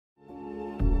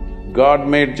God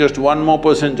made just one more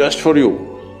person just for you,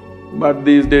 but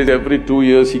these days every 2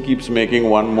 years he keeps making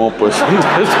one more person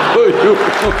just for you.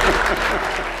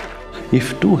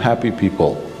 If two happy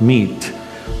people meet,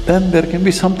 then there can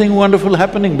be something wonderful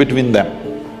happening between them.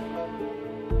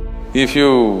 If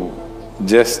you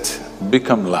just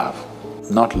become love,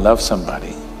 not love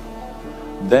somebody,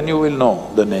 then you will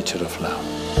know the nature of love.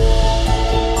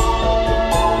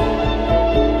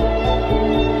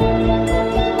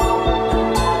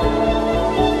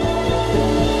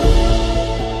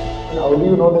 How do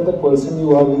you know that the person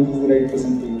you are with is the right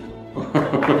person for you?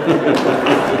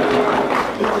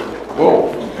 Oh,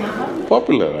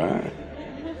 popular, eh?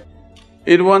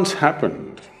 It once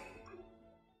happened.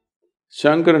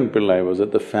 Shankaran Pillai was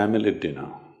at the family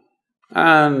dinner,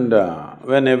 and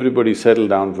when everybody settled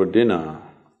down for dinner,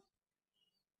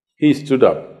 he stood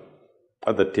up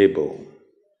at the table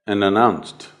and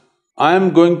announced, "I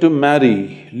am going to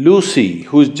marry Lucy,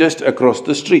 who's just across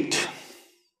the street."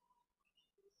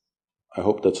 I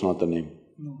hope that's not the name.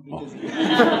 No, it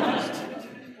is.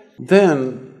 Then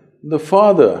the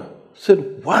father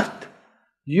said, "What?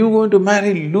 You going to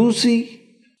marry Lucy?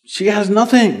 She has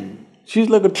nothing. She's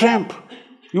like a tramp.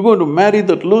 You're going to marry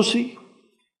that Lucy?"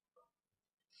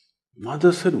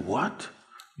 Mother said, "What?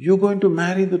 You're going to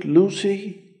marry that Lucy?"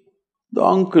 The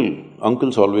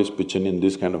uncles always pitch in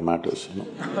this kind of matters, you know.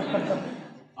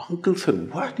 Uncle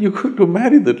said, "What? You're going to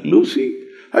marry that Lucy?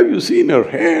 Have you seen her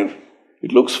hair?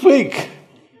 It looks fake."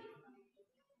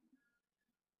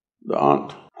 The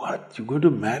aunt, "What? You're going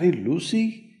to marry Lucy?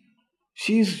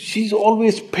 She's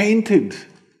always painted.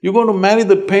 You're going to marry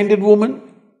that painted woman?"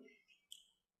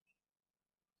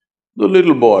 The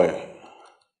little boy,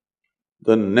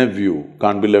 the nephew,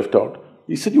 can't be left out.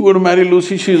 He said, "You're going to marry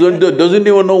Lucy, she doesn't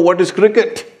even know what is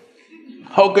cricket.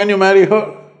 How can you marry her?"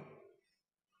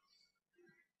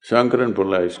 Shankaran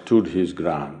Pillai stood his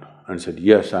ground and said,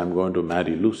 "Yes, I'm going to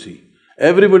marry Lucy."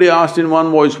 Everybody asked in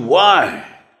one voice, "Why?"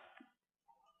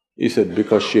 He said,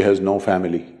 "Because she has no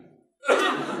family."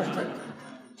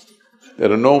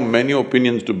 There are no many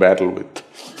opinions to battle with.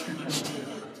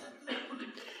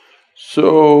 So,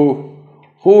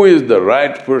 who is the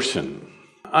right person?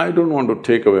 I don't want to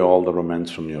take away all the romance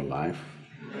from your life.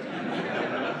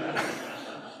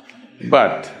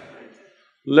 But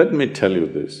let me tell you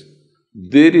this,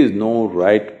 there is no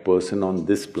right person on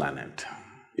this planet.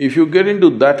 If you get into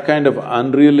that kind of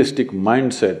unrealistic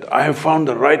mindset, "I have found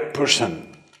the right person,"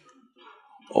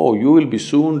 oh, you will be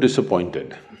soon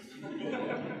disappointed.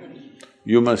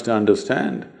 You must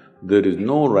understand, there is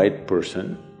no right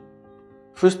person.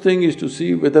 First thing is to see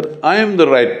whether I am the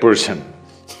right person.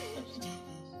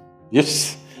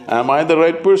 Yes, am I the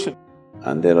right person?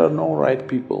 And there are no right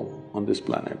people on this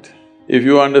planet. If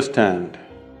you understand,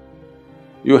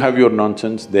 you have your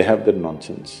nonsense, they have their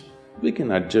nonsense, we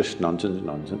can adjust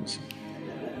nonsense.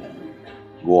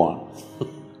 Go on.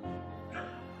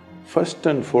 First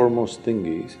and foremost thing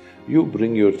is, you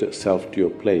bring yourself to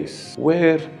your place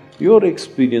where your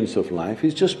experience of life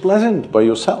is just pleasant by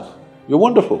yourself. You're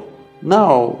wonderful.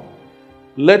 Now,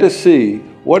 let us see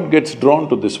what gets drawn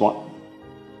to this one.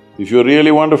 If you're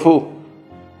really wonderful,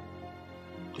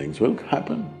 things will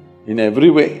happen in every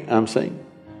way, I'm saying.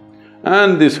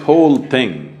 And this whole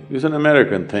thing is an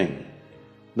American thing,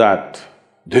 that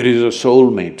there is a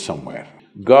soulmate somewhere.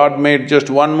 God made just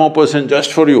one more person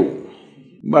just for you,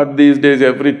 but these days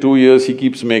every 2 years he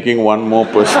keeps making one more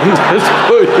person just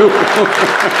for you.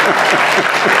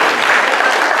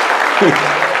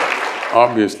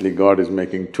 Obviously, God is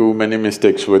making too many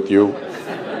mistakes with you.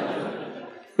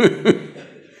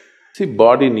 See,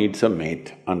 body needs a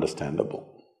mate, understandable.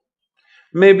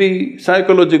 Maybe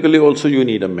psychologically also you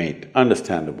need a mate,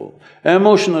 understandable.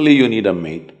 Emotionally you need a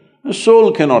mate. A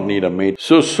soul cannot need a mate.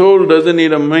 So soul doesn't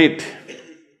need a mate,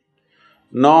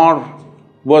 nor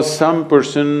was some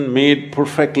person made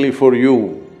perfectly for you,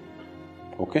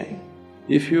 okay?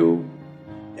 If you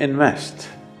invest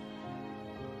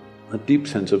a deep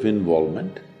sense of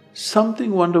involvement,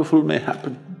 something wonderful may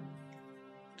happen.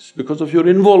 It's because of your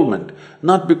involvement,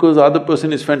 not because the other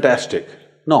person is fantastic.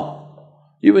 No.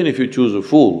 Even if you choose a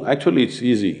fool, actually it's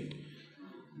easy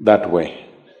that way.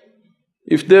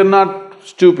 If they're not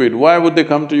stupid, why would they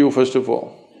come to you first of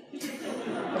all?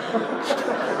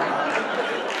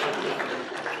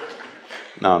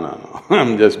 No,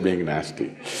 I'm just being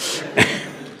nasty.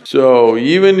 So,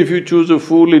 even if you choose a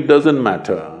fool, it doesn't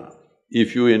matter.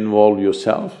 If you involve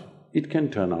yourself, it can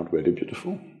turn out very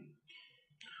beautiful.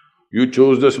 You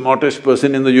chose the smartest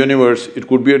person in the universe, it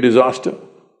could be a disaster.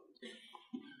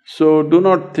 So, do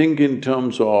not think in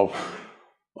terms of,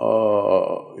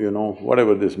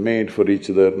 whatever this made for each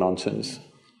other nonsense.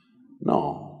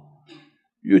 No.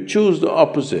 You choose the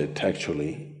opposite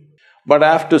actually. But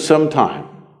after some time,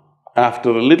 after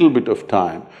a little bit of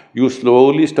time, you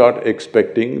slowly start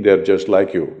expecting they're just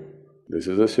like you. This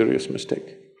is a serious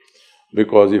mistake.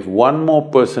 Because if one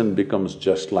more person becomes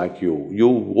just like you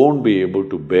won't be able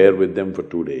to bear with them for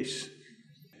 2 days.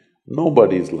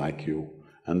 Nobody is like you,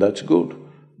 and that's good.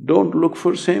 Don't look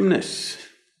for sameness,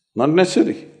 not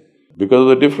necessary. Because of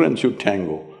the difference you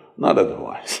tango, not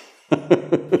otherwise